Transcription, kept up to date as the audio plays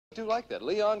Do like that.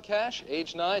 Leon Cash,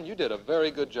 age 9, you did a very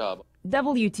good job.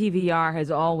 WTVR has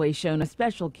always shown a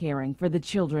special caring for the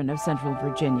children of Central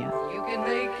Virginia. You can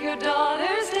make your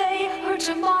daughter's day, her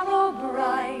tomorrow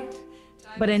bright.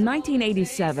 But in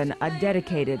 1987, a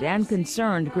dedicated and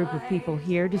concerned group of people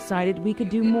here decided we could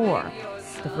do more.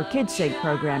 The For Kids' Sake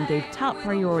program gave top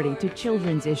priority to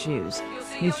children's issues.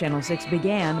 News Channel 6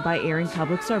 began by airing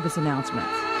public service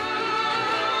announcements.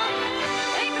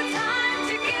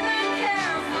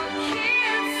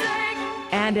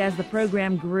 And as the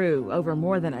program grew over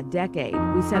more than a decade,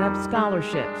 we set up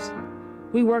scholarships.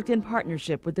 We worked in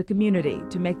partnership with the community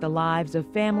to make the lives of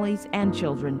families and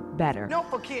children better.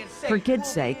 For Kids'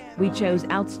 Sake, we chose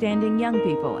outstanding young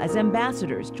people as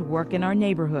ambassadors to work in our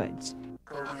neighborhoods.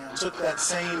 Took that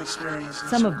same experience.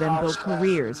 Some of them built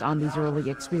careers on these early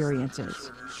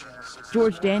experiences.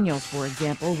 George Daniels, for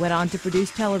example, went on to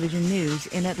produce television news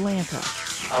in Atlanta.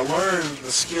 I learned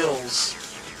the skills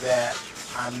that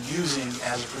I'm using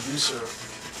as a producer,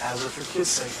 as a For Kids'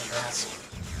 Sake ambassador.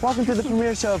 Welcome to the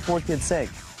premiere show of For Kids' Sake.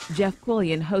 Jeff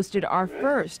Quillian hosted our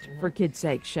first For Kids'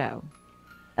 Sake show.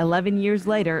 11 years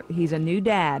later, he's a new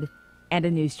dad and a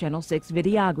News Channel 6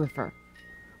 videographer.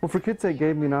 Well, For Kids' Sake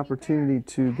gave me an opportunity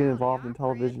to get involved in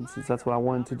television, since that's what I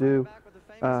wanted to do.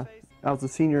 I was a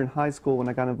senior in high school when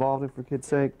I got involved in For Kids'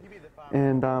 Sake,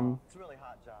 and I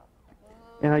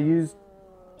used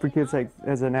For Kids' Sake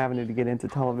as an avenue to get into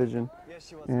television,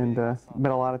 and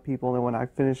met a lot of people. And when I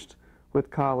finished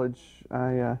with college,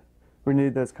 I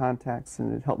renewed those contacts,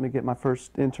 and it helped me get my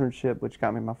first internship, which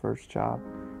got me my first job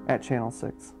at Channel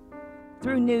 6.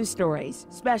 Through news stories,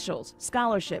 specials,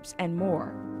 scholarships, and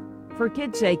more, For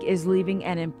Kids' Sake is leaving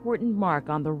an important mark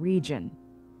on the region.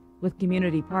 With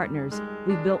community partners,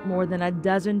 we've built more than a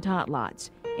dozen tot lots,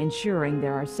 ensuring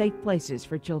there are safe places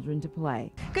for children to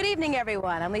play. Good evening,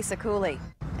 everyone. I'm Lisa Cooley.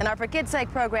 In our For Kids'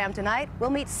 Sake program tonight, we'll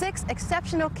meet 6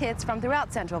 exceptional kids from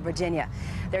throughout Central Virginia.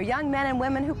 They're young men and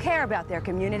women who care about their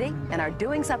community and are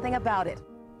doing something about it.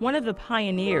 One of the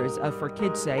pioneers of For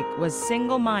Kids' Sake was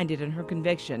single-minded in her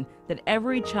conviction that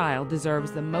every child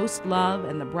deserves the most love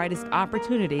and the brightest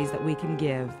opportunities that we can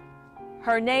give.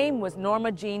 Her name was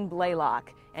Norma Jean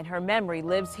Blaylock, and her memory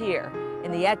lives here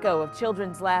in the echo of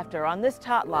children's laughter on this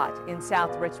tot lot in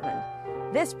South Richmond.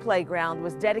 This playground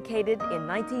was dedicated in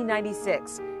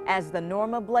 1996 as the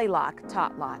Norma Blaylock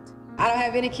Tot Lot. I don't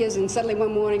have any kids, and suddenly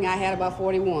one morning I had about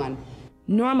 41.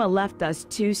 Norma left us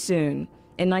too soon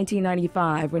in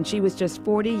 1995 when she was just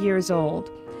 40 years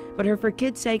old, but her For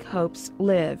Kids' Sake hopes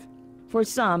live. For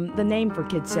some, the name For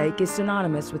Kids' Sake is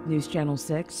synonymous with News Channel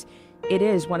 6. It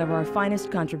is one of our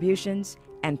finest contributions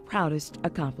and proudest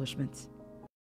accomplishments.